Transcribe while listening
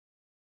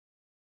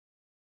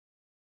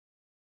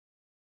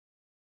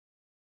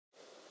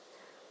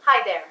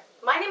Hi there,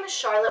 my name is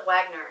Charlotte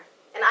Wagner,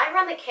 and I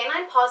run the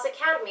Canine Paws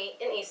Academy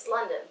in East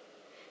London.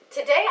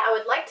 Today I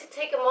would like to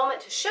take a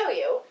moment to show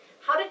you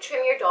how to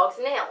trim your dog's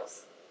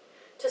nails.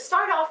 To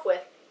start off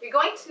with, you're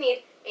going to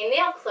need a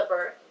nail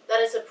clipper that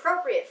is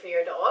appropriate for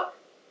your dog,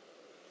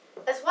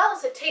 as well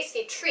as a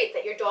tasty treat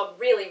that your dog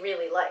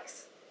really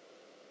likes.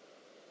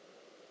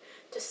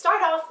 To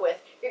start off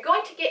with, you're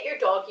going to get your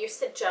dog used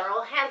to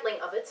general handling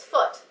of its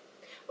foot.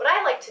 What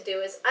I like to do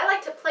is I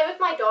like to play with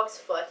my dog's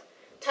foot,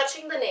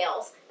 touching the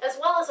nails as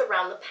well as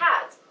around the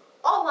pads,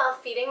 all while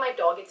feeding my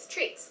dog its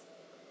treats.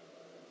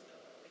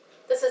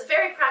 This is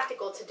very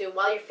practical to do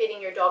while you're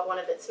feeding your dog one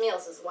of its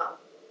meals as well.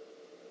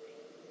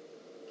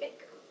 Good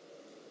girl.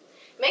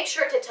 Make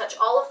sure to touch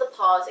all of the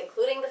paws,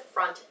 including the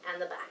front and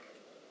the back.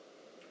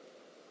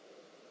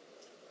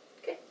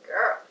 Good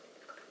girl.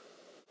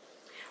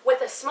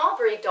 With a small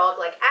breed dog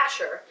like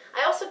Asher,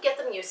 I also get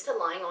them used to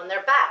lying on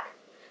their back.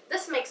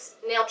 This makes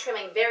nail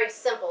trimming very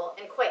simple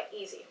and quite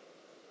easy.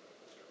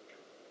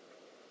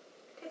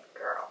 Good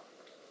girl.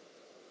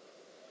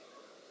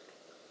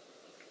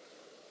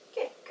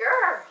 Good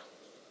girl.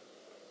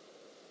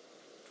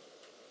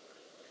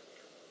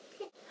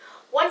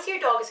 Once your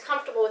dog is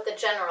comfortable with the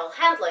general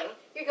handling,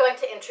 you're going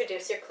to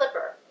introduce your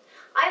clipper.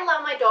 I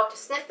allow my dog to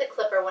sniff the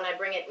clipper when I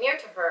bring it near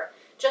to her,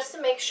 just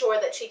to make sure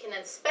that she can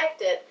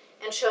inspect it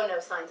and show no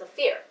signs of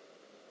fear.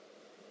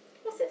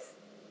 What's this?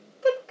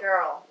 Good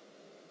girl.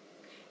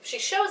 If she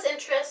shows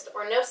interest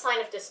or no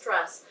sign of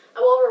distress, I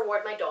will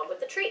reward my dog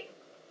with a treat.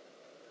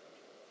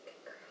 Good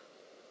girl.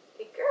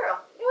 Good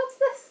girl. Hey, what's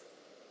this?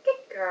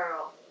 Good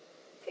girl.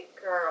 Good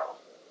girl.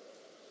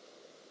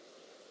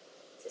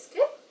 Is this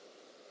good?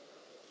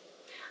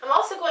 I'm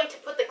also going to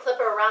put the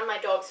clipper around my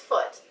dog's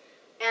foot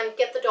and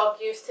get the dog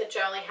used to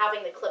generally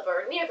having the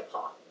clipper near the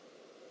paw.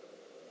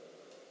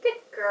 Good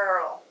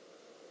girl.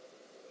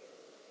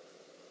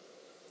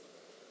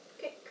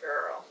 Good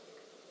girl.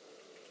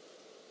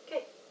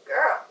 Good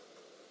girl.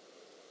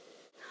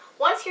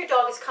 Once your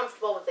dog is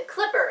comfortable with the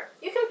clipper,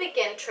 you can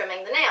begin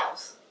trimming the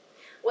nails.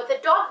 With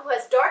a dog who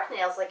has dark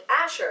nails like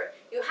Asher,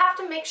 you have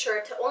to make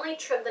sure to only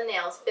trim the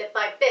nails bit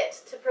by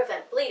bit to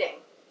prevent bleeding.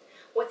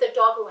 With a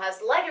dog who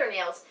has lighter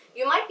nails,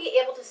 you might be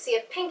able to see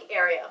a pink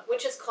area,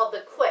 which is called the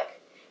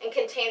quick, and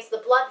contains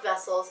the blood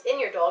vessels in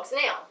your dog's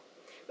nail.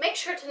 Make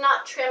sure to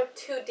not trim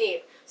too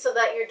deep so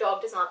that your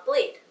dog does not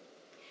bleed.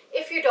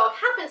 If your dog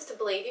happens to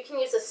bleed, you can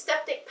use a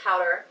Step-Tic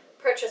powder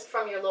purchased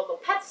from your local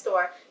pet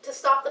store to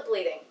stop the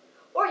bleeding,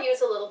 or use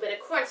a little bit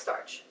of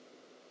cornstarch.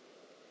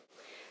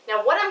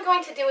 Now what I'm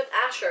going to do with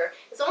Asher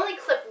is only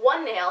clip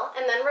one nail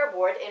and then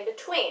reward in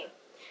between.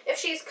 If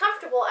she's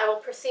comfortable, I will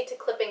proceed to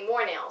clipping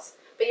more nails,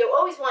 but you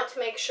always want to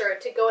make sure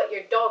to go at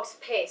your dog's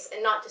pace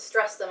and not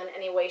distress them in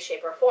any way,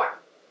 shape, or form.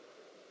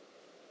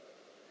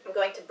 I'm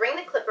going to bring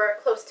the clipper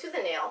close to the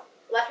nail,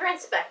 let her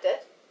inspect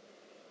it,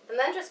 and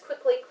then just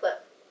quickly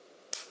clip.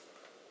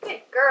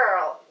 Good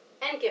girl,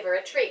 and give her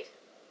a treat.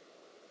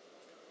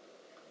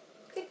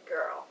 Good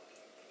girl.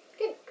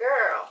 Good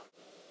girl.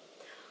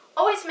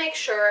 Always make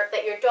sure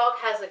that your dog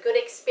has a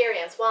good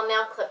experience while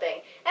nail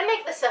clipping and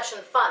make the session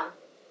fun.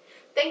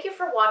 Thank you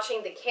for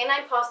watching the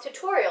Canine Paws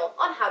tutorial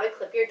on how to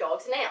clip your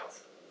dog's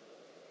nails.